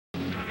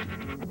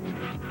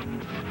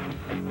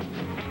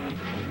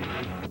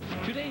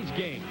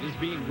game is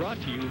being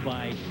brought to you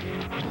by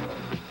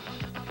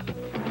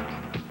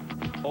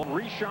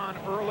Reshawn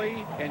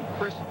Early and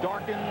Chris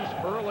Darkins.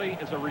 Early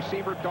is a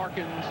receiver.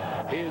 Darkins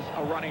is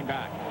a running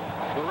back.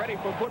 We're ready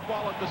for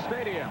football at the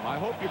stadium. I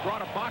hope you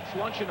brought a box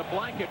lunch and a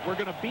blanket. We're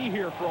going to be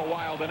here for a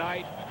while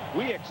tonight.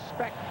 We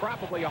expect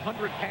probably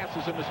 100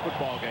 passes in this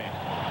football game.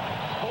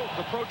 Holt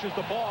approaches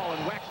the ball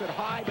and whacks it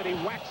high, but he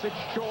whacks it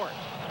short.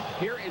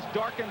 Here is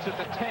Darkins at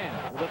the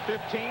 10, the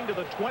 15 to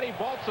the 20.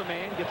 Vaults a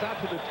man, gets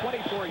out to the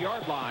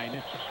 24-yard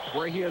line,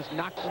 where he has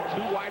knocked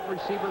two wide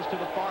receivers to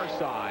the far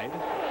side.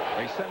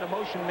 They send a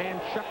motion man,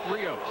 Chuck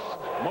Rios.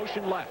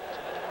 Motion left.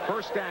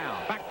 First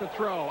down. Back to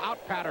throw. Out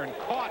pattern.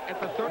 Caught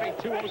at the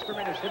 32.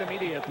 Osterman is hit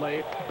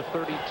immediately. The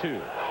 32.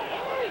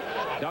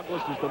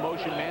 Douglas is the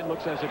motion man.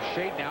 Looks as if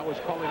Shade now is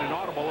calling an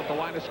audible at the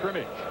line of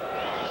scrimmage.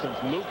 Since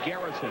Luke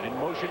Garrison in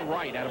motion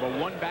right out of a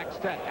one-back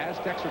set.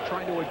 Aztecs are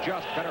trying to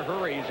adjust. Better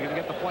hurry. Is he going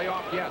to get the play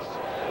off? Yes.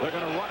 They're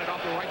going to run it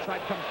off the right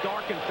side. Comes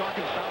Darkins.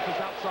 Darkins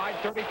bounces outside.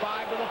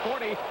 35 to the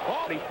 40.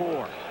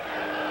 44.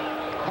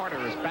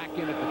 Carter is back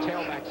in at the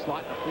tailback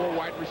slot in a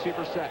four-wide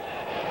receiver set.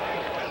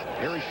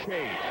 Here is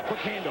Shade. Quick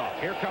handoff.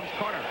 Here comes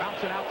Carter.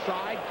 Bouncing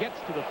outside.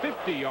 Gets to the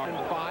 50-yard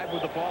and 5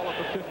 with the ball at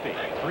the 50.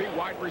 Three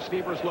wide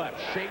receivers left.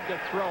 Shade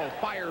to throw.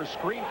 Fires.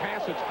 Screen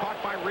pass. It's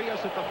caught by Rios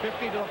at the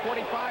 50 to the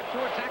 45.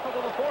 Through a tackle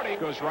to the 40.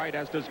 Goes right,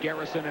 as does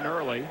Garrison and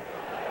Early.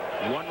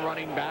 One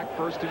running back,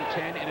 1st and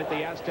 10, and at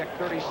the Aztec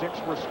 36,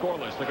 we're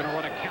scoreless. They're going to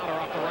run a counter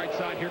off the right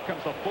side. Here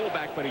comes the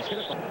fullback, but he's hit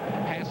it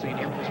passing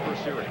here in this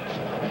first series.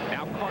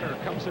 Now Carter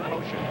comes in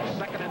motion.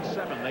 2nd and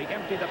 7. They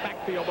empty the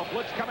backfield. The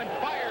blitz coming,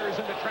 fires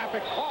into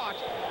traffic, caught,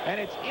 and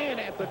it's in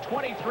at the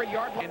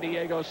 23-yard line. San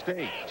Diego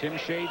State. Tim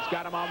Shade's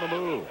got him on the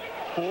move.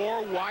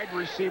 4 wide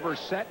receivers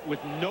set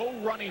with no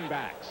running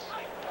backs.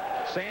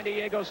 San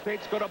Diego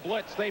State's going to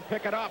blitz. They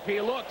pick it up.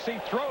 He looks, he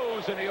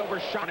throws, and he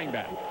overshot running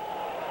back.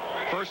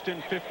 1st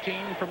and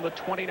 15 from the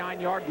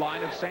 29-yard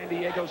line of San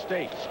Diego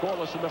State.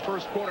 Scoreless in the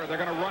first quarter. They're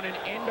going to run an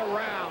end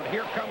around.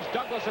 Here comes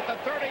Douglas at the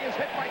 30. Is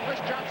hit by Chris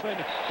Johnson,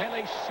 and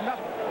they snuff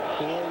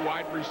 4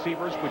 wide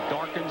receivers with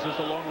Darkins as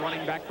the lone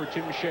running back for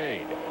Tim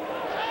Shade.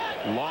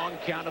 Long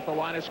count at the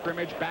line of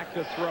scrimmage. Back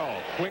to throw.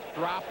 Quick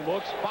drop.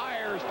 Looks.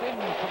 Fires.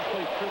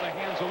 Incomplete through the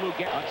hands of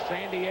Luke of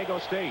San Diego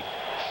State.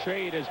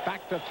 Shade is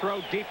back to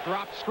throw. Deep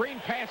drop. Screen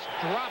pass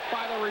dropped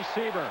by the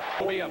receiver.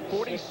 It'll be a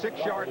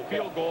 46-yard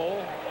field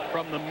goal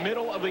from the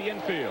middle of the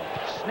infield.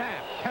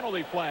 Snap.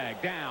 Penalty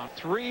flag down.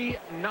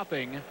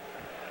 3-0.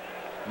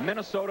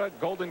 Minnesota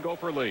Golden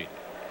Gopher lead.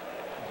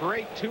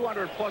 Great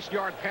 200-plus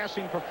yard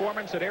passing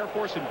performance at Air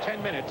Force in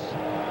 10 minutes.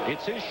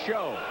 It's his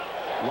show.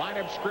 Line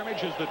of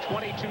scrimmage is the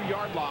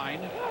 22-yard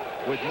line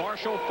with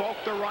Marshall Falk,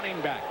 the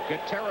running back.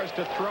 Gutierrez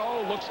to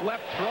throw, looks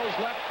left, throws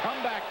left,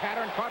 comeback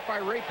pattern caught by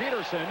Ray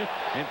Peterson.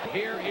 And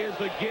here is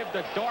the give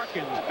to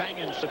Darkins,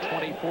 banging the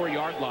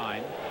 24-yard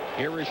line.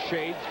 Here is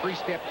Shade,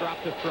 3-step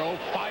drop to throw,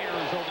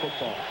 fires over the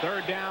ball.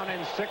 3rd down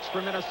and 6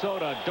 for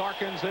Minnesota.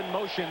 Darkins in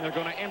motion. They're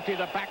going to empty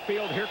the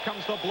backfield. Here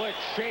comes the blitz.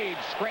 Shade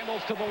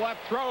scrambles to the left,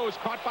 throws,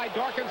 caught by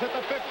Darkins at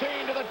the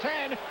 15 to the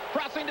 10,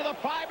 crossing to the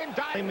 5 and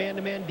dive.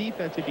 man-to-man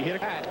defense if you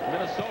hit it.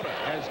 Minnesota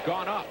has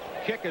gone up.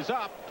 Kick is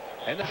up.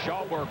 And the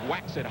Schauberg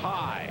whacks it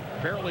high,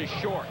 fairly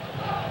short.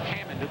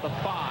 Hammond at the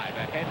 5,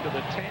 ahead to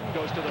the 10,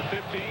 goes to the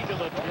 15, to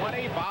the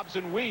 20. Bobs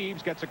and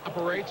weaves,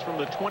 operates from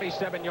the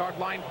 27-yard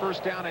line,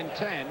 1st down and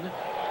 10.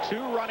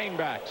 2 running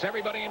backs,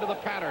 everybody into the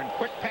pattern.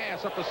 Quick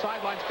pass up the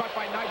sidelines, caught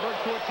by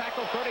Nyberg to a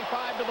tackle,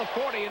 35 to the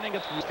 40, and then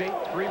gets State.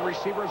 3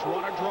 receivers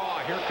want to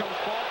draw. Here comes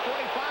Falk,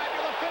 45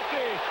 to the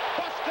 50.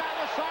 Bust down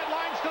the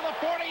sidelines to the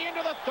 40, into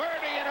the 30,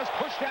 and is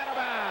pushed out of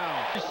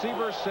bounds.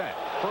 Receiver set.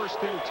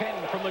 1st and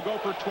 10 from the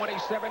Gopher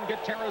 27.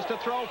 Gutierrez to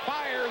throw.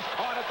 Fires.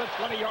 Caught at the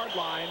 20-yard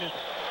line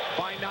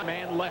by 9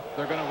 man left.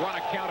 They're going to run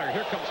a counter.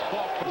 Here comes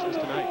Falk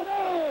tonight.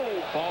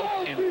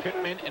 Falk and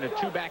Pittman in a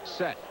 2-back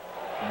set.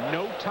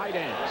 No tight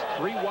ends.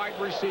 3 wide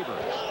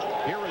receivers.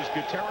 Here is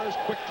Gutierrez.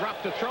 Quick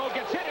drop to throw.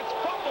 Gets hit. It's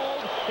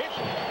fumbled. It's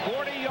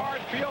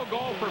 40-yard field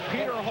goal for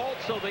Peter Holt.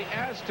 So the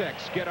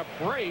Aztecs get a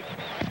break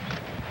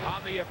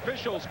on the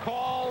official's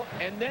call,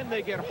 and then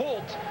they get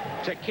Holt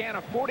to can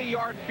a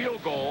 40-yard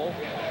field goal.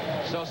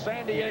 So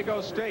San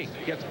Diego State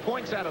gets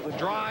points out of the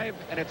drive,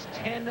 and it's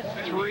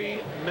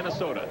 10-3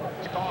 Minnesota.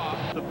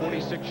 Off the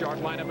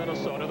 46-yard line of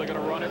Minnesota. They're going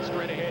to run it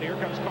straight ahead. Here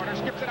comes Carter,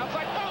 skips it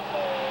outside,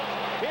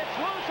 fumbles! It's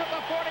loose at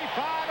the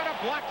 45, and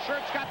a black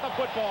shirt's got the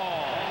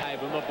football.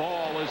 And the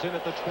ball is in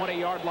at the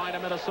 20-yard line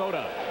of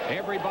Minnesota.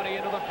 Everybody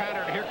into the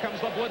pattern. Here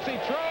comes the blitz. He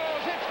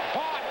throws. It's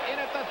caught in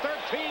at the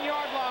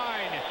 13-yard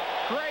line.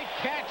 Great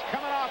catch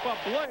coming off a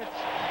blitz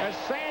as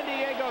San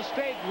Diego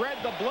State read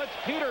the blitz.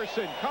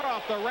 Peterson cut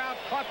off the route,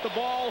 caught the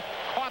ball,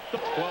 caught the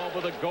 12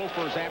 of the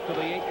Gophers after the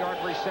 8-yard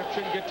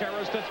reception.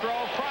 Gutierrez to throw,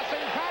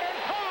 crossing pattern,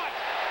 caught!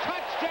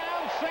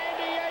 Touchdown, San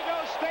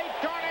Diego State,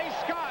 Darnay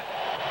Scott!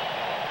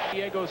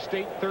 Diego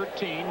State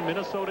 13,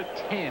 Minnesota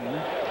 10.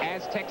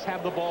 Aztecs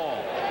have the ball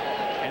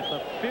at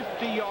the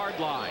 50-yard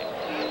line.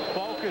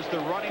 Falk is the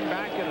running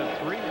back in a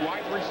 3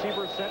 wide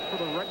receiver set for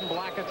the red and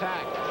black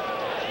attack.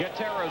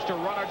 Gutierrez to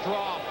run a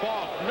draw.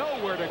 Falk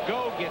nowhere to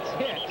go, gets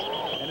hit,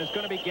 and is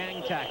going to be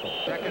gang tackled.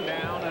 Second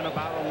down and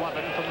about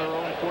 11 from their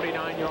own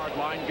 49-yard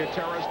line.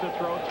 Gutierrez to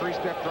throw.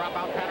 Three-step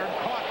dropout pattern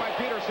caught by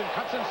Peterson.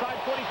 Cuts inside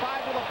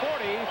 45 to the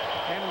 40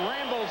 and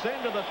rambles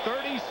into the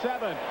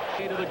 37.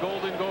 To the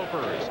Golden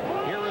Gophers.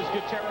 Here is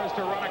Gutierrez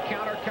to run a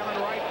counter. Coming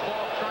right.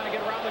 Falk trying to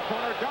get around the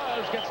corner.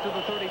 Does. Gets to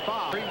the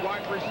 35. Three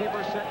wide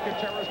receivers set.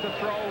 Gutierrez to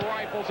throw.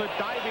 Rifles it.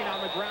 Diving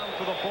on the ground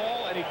for the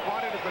ball. And he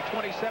caught it at the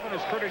 27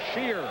 as Curtis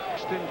Shear.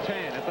 First and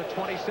 10 at the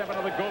 27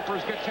 of the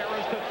Gophers.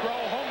 Gutierrez to throw.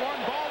 Home run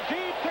ball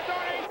deep to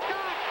Darnay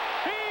Scott.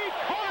 He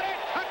caught it.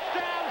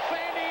 Touchdown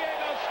San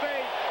Diego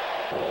State.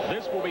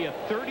 This will be a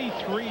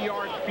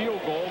 33-yard field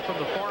goal from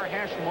the far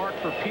hash mark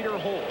for Peter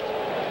Holt.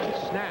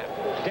 Snap.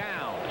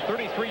 Down.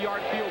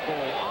 33-yard field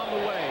goal on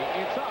the way.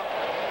 It's up.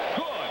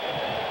 Good.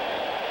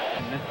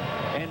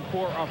 And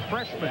for a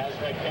freshman,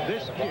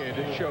 this kid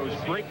shows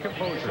great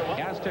composure.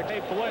 Aztec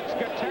blitz.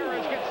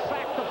 Gutierrez gets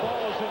sacked. The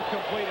ball is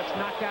incomplete. It's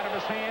knocked out of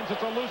his hands.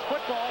 It's a loose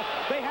football.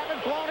 They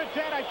haven't blown it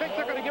dead. I think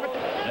they're going to give it.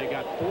 They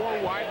got four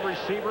wide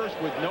receivers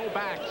with no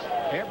backs.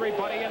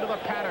 Everybody into the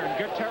pattern.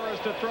 Gutierrez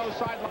to throw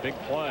sideline. Big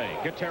play.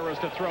 Gutierrez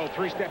to throw.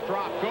 Three-step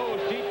drop.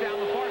 Goes deep down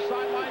the far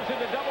sidelines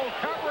into double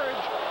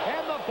coverage.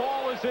 And the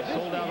ball is in.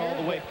 Sold out all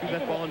the way. Threw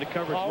that ball into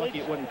coverage. Lucky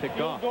it wasn't picked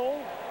off.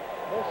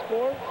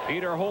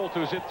 Peter Holt,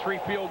 who's hit 3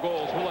 field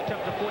goals, will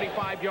attempt a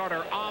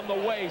 45-yarder on the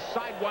way.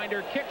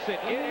 Sidewinder kicks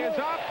it. It is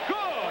up.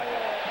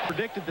 Good.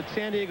 Predicted that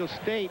San Diego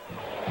State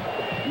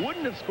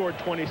wouldn't have scored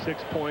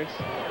 26 points,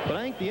 but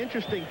I think the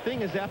interesting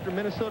thing is after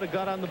Minnesota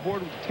got on the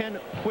board with 10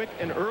 quick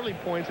and early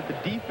points, that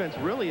the defense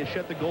really has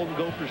shut the Golden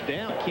Gophers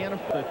down. Can't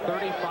afford the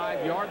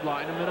 35-yard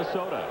line in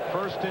Minnesota.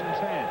 First and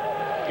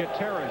 10.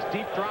 Gutierrez,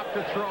 deep drop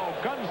to throw.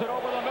 Guns it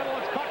over the middle.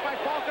 It's caught by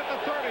Falk at the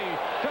 30.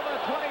 To the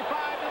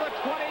 25, to the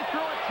 20.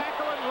 Through a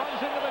tackle and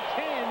runs into the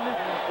 10.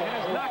 And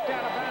is knocked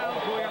out of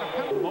bounds. We got a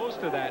penalty. Most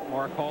of that,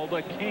 Mark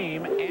Halda,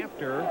 came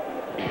after.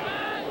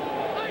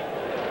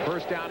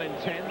 First down and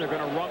 10. They're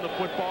going to run the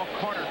football.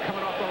 Carter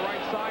coming off the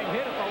right side.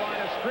 Hit at the line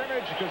of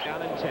scrimmage. Goes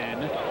down in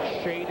 10.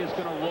 Shade is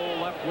going to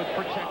roll left with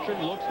protection.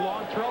 Looks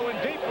long. Throw and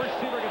deep.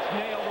 Receiver gets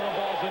nailed and the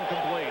ball's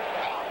incomplete.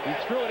 He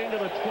threw it into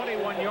the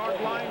 21-yard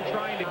line.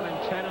 Trying to down in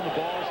 10 and the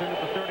ball's into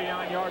the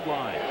 39-yard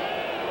line.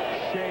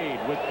 Shade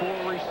with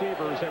 4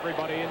 receivers.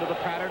 Everybody into the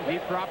pattern.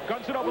 Deep drop.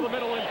 Guns it over the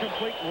middle.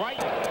 Incomplete. Right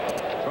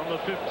from the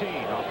 15.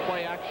 Off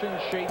play action.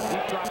 Shade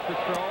deep drop to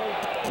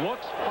throw.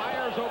 Looks.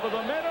 Fires over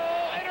the middle.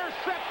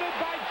 Intercepted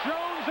by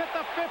Jones at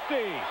the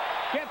 50.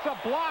 Gets a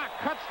block,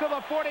 cuts to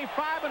the 45,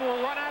 and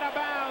will run out of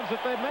bounds at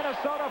the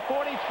Minnesota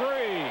 43.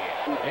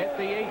 At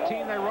the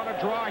 18, they run a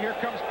draw. Here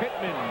comes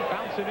Pittman,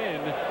 bouncing in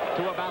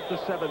to about the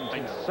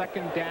 17.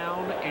 Second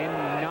down and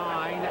 9,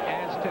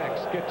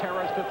 Aztecs.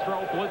 Gutierrez to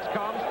throw. Blitz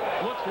comes,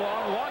 looks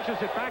long,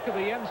 launches it back to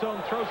the end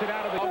zone, throws it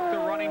out of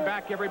the running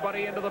back.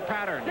 Everybody into the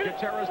pattern.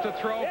 Gutierrez to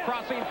throw,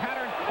 crossing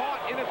pattern,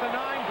 caught in at the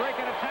 9,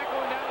 breaking a tackle,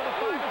 and down to the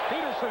 5 is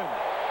Peterson.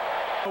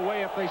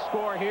 Away if they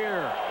score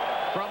here.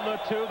 From the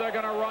 2, they're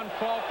going to run.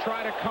 Falk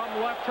trying to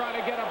come left, trying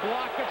to get a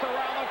block. It's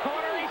around the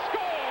corner. He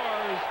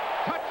scores!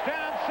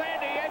 Touchdown, San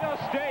Diego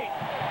State.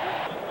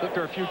 I think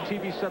there are a few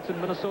TV sets in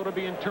Minnesota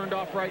being turned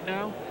off right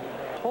now.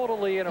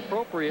 Totally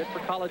inappropriate for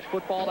college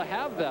football to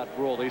have that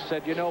rule. He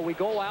said, you know, we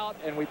go out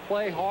and we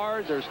play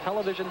hard. There's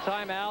television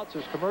timeouts.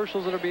 There's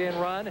commercials that are being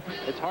run.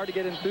 It's hard to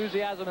get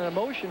enthusiasm and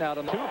emotion out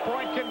of them.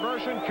 2-point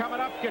conversion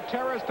coming up.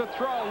 Gutierrez to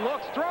throw.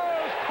 Looks,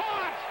 throws,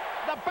 caught!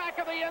 The back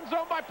of the end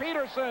zone by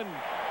Peterson.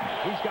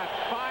 He's got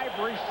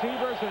 5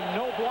 receivers and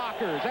no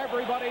blockers.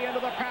 Everybody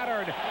into the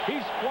pattern.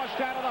 He's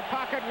flushed out of the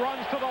pocket,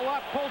 runs to the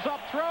left, pulls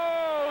up,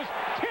 throws.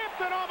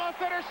 Tipped and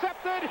almost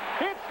intercepted.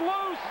 It's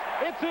loose.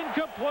 It's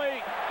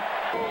incomplete.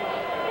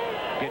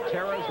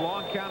 Gutierrez,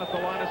 long count at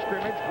the line of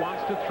scrimmage,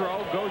 wants to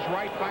throw, goes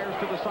right, fires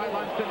to the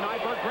sidelines to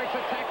Nyberg, breaks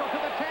a tackle to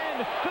the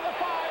 10, to the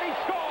 5, he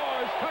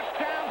scores!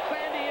 Touchdown,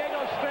 San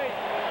Diego State!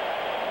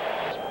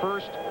 His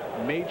first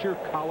major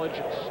college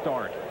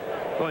start.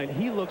 Oh, and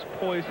he looks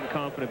poised and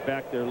confident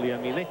back there, Lee. I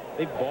mean,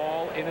 they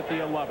ball in at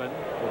the 11.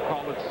 We'll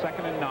call it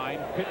second and 9.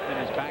 Pittman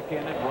is back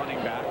in at running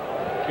back.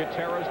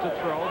 Gutierrez to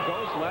throw,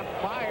 goes left,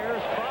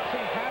 fires,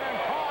 crossing pattern,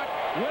 caught.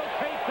 Will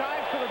Tate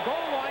dives to the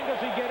goal line. Does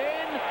he get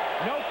in?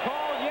 No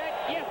call yet.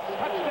 Yes,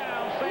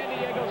 touchdown, San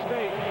Diego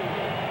State.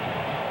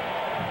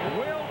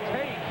 Will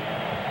Tate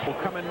will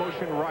come in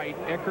motion right.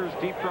 Eckers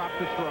deep drop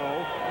to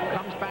throw.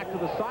 Comes back to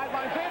the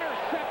sidelines.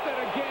 Intercepted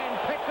again.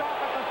 Picked off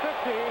at the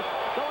 50.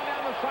 Going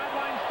down the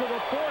sidelines to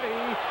the 40.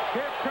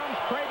 Here comes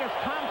Craigus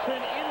Thompson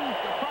in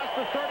across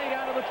the 30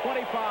 down to the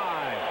 25.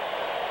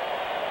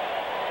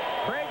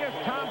 Craigus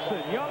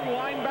Thompson, young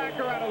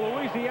linebacker out of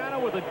Louisiana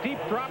with a deep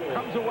drop,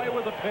 comes away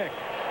with a pick.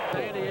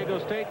 San Diego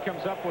State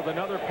comes up with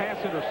another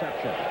pass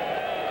interception.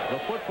 The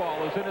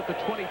football is in at the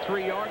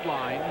 23-yard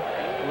line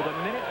with a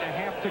minute and a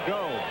half to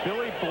go.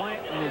 Billy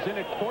Blanton is in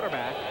at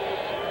quarterback.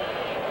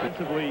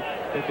 Defensively,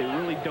 that they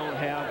really don't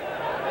have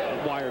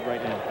wired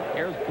right now.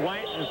 Here's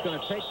Blanton, is going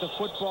to take the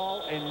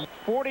football in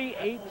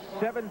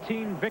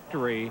 48-17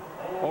 victory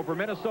over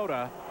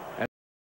Minnesota.